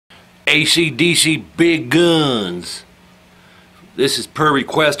ACDC Big Guns. This is per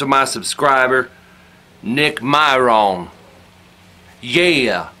request of my subscriber, Nick Myron.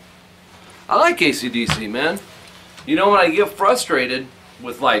 Yeah. I like ACDC, man. You know, when I get frustrated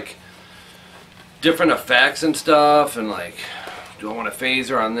with like different effects and stuff, and like, do I want a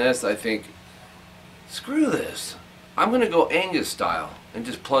phaser on this? I think, screw this. I'm gonna go Angus style and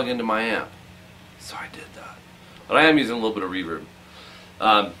just plug into my amp. So I did that. But I am using a little bit of reverb.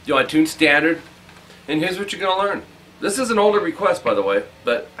 I tune standard, and here's what you're gonna learn. This is an older request, by the way,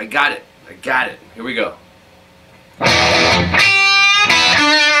 but I got it. I got it. Here we go.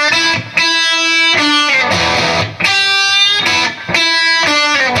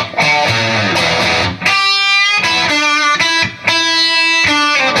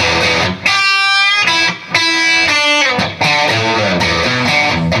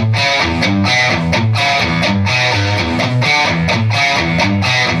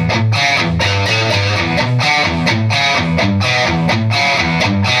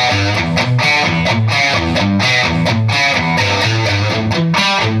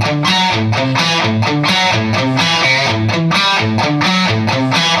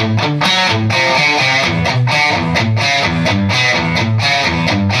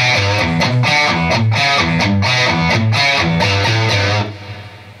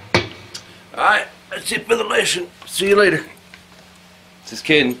 Alright, that's it for the lesson. See you later. Just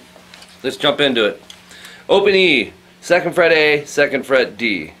kidding. Let's jump into it. Open E, 2nd fret A, 2nd fret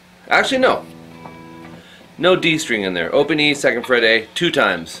D. Actually, no. No D string in there. Open E, 2nd fret A, 2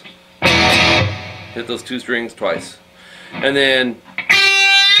 times. Hit those 2 strings twice. And then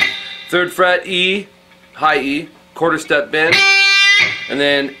 3rd fret E, high E, quarter step bend. And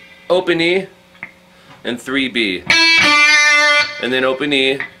then open E and 3 B. And then open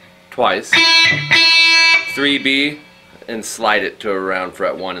E twice, 3 B, and slide it to around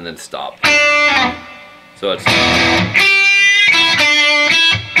fret 1 and then stop. So it's,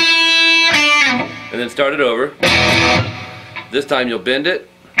 and then start it over. This time you'll bend it,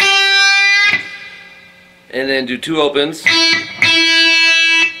 and then do 2 opens,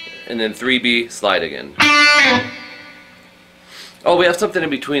 and then 3 B, slide again. Oh, we have something in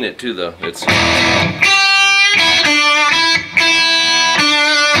between it too, though. It's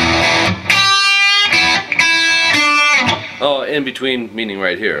in between, meaning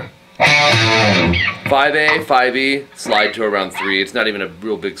right here. 5A, 5E, slide to around 3. It's not even a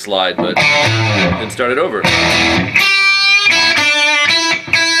real big slide, but then start it over.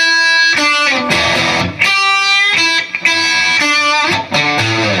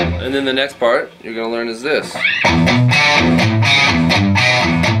 And then the next part you're going to learn is this.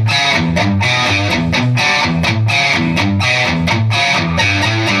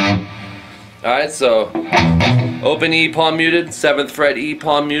 Alright, so open E, palm muted, 7th fret E,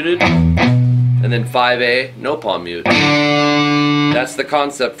 palm muted, and then 5A, no palm mute. That's the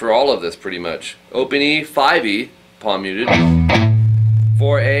concept for all of this pretty much. Open E, 5E, palm muted,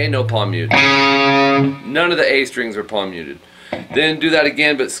 4A, no palm mute. None of the A strings are palm muted. Then do that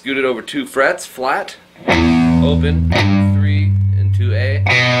again, but scoot it over 2 frets, flat, open, 3, and 2A.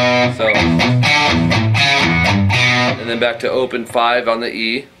 So, and then back to open 5 on the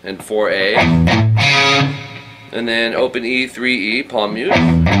E, and 4A. And then open E, 3E, palm mute,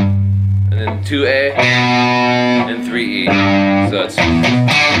 and then 2A, and 3E. So it's,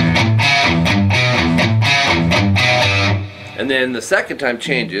 and then the second time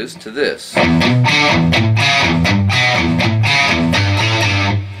changes to this.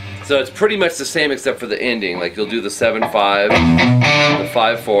 So it's pretty much the same except for the ending. Like you'll do the 7-5, the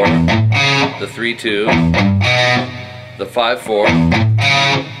 5-4, the 3-2, the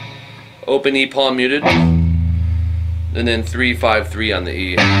 5-4, open E, palm muted, and then 3-5-3 on the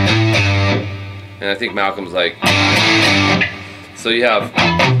E. And I think Malcolm's like, so you have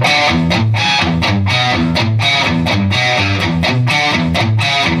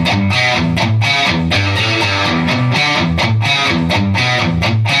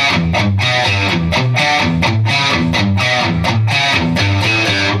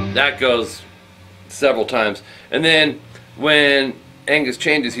that goes several times. And then when Angus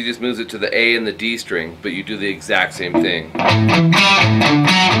changes, he just moves it to the A and the D string, but you do the exact same thing.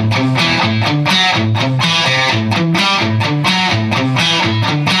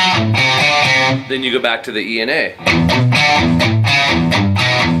 Then you go back to the E and A.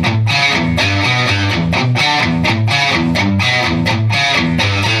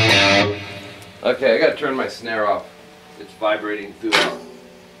 Okay, I gotta turn my snare off. It's vibrating throughout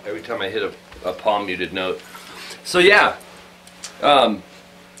every time I hit a palm muted note. So yeah,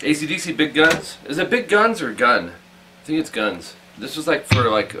 ACDC Big Guns. Is it Big Guns or Gun? I think it's Guns. This was like for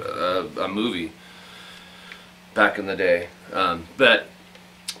like a movie back in the day. But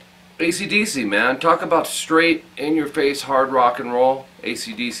ACDC, man, talk about straight in your face hard rock and roll.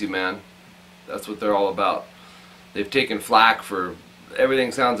 ACDC, man, that's what they're all about. They've taken flack for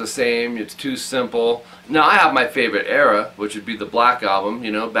everything sounds the same, it's too simple. Now I have my favorite era, which would be the Black album,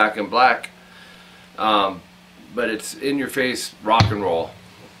 you know, Back in Black. But it's in your face rock and roll,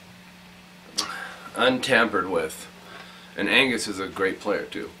 untampered with. And Angus is a great player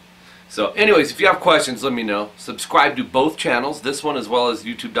too. So anyways, if you have questions, let me know. Subscribe to both channels, this one as well as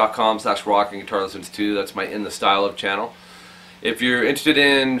youtube.com/rockinguitarlessons 2. That's my In the Style of channel. If you're interested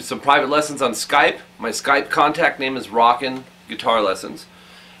in some private lessons on Skype, my Skype contact name is Rockin' Guitar Lessons.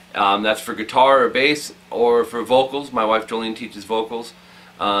 That's for guitar or bass, or for vocals. My wife Jolene teaches vocals.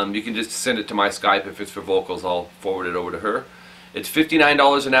 You can just send it to my Skype. If it's for vocals, I'll forward it over to her. It's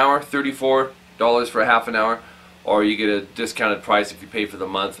 $59 an hour, $34 for a half an hour, or you get a discounted price if you pay for the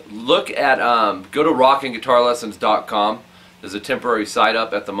month. Look at, go to rockinguitarlessons.com. There's a temporary site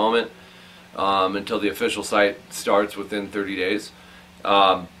up at the moment until the official site starts within 30 days.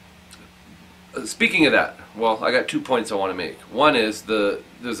 Speaking of that, well, I got 2 points I want to make. One is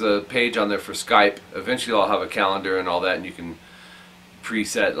there's a page on there for Skype. Eventually I'll have a calendar and all that, and you can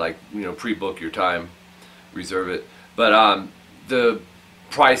preset, like, you know, pre-book your time, reserve it. But the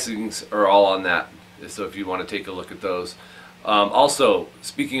pricings are all on that, so if you want to take a look at those. Also,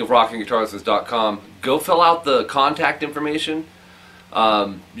 speaking of rockinguitarlessons.com, go fill out the contact information,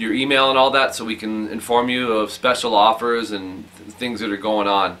 your email and all that, so we can inform you of special offers and things that are going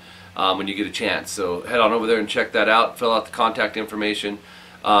on when you get a chance. So head on over there and check that out, fill out the contact information.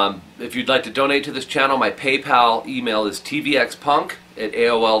 If you'd like to donate to this channel, my PayPal email is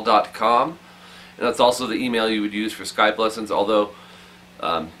tvxpunk@aol.com, and that's also the email you would use for Skype lessons, although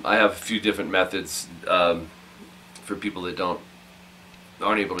I have a few different methods for people that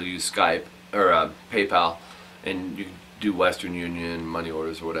aren't able to use Skype or PayPal, and you can do Western Union, money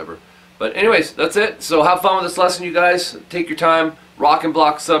orders, or whatever. But anyways, that's it. So have fun with this lesson, you guys. Take your time. Rock and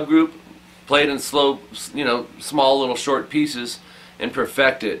block subgroup. Play it in slow, you know, small little short pieces, and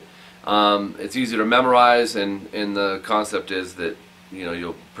perfect it. It's easy to memorize, and the concept is that, you know,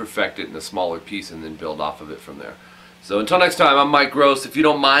 you'll perfect it in a smaller piece and then build off of it from there. So until next time, I'm Mike Gross. If you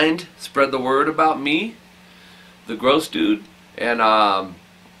don't mind, spread the word about me, the Gross Dude, and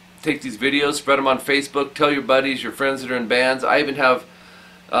take these videos, spread them on Facebook, tell your buddies, your friends that are in bands. I even have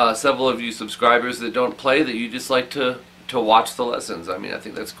several of you subscribers that don't play, that you just like to watch the lessons. I mean, I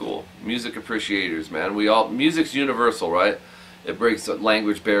think that's cool. Music appreciators, man. Music's universal, right? It breaks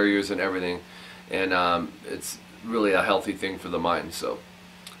language barriers and everything, and it's really a healthy thing for the mind. So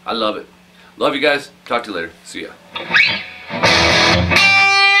I love it. Love you guys. Talk to you later. See ya.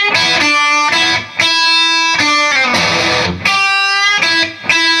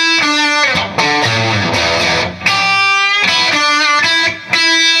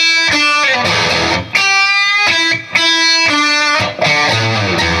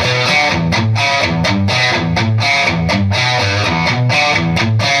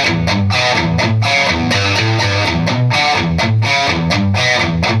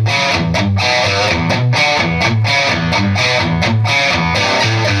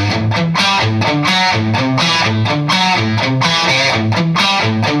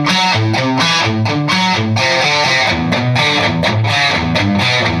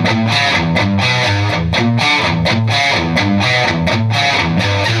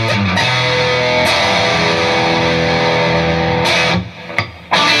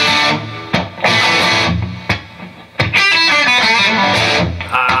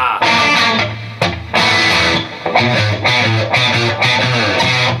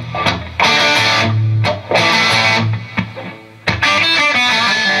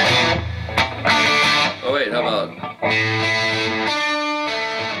 Oh wait, how about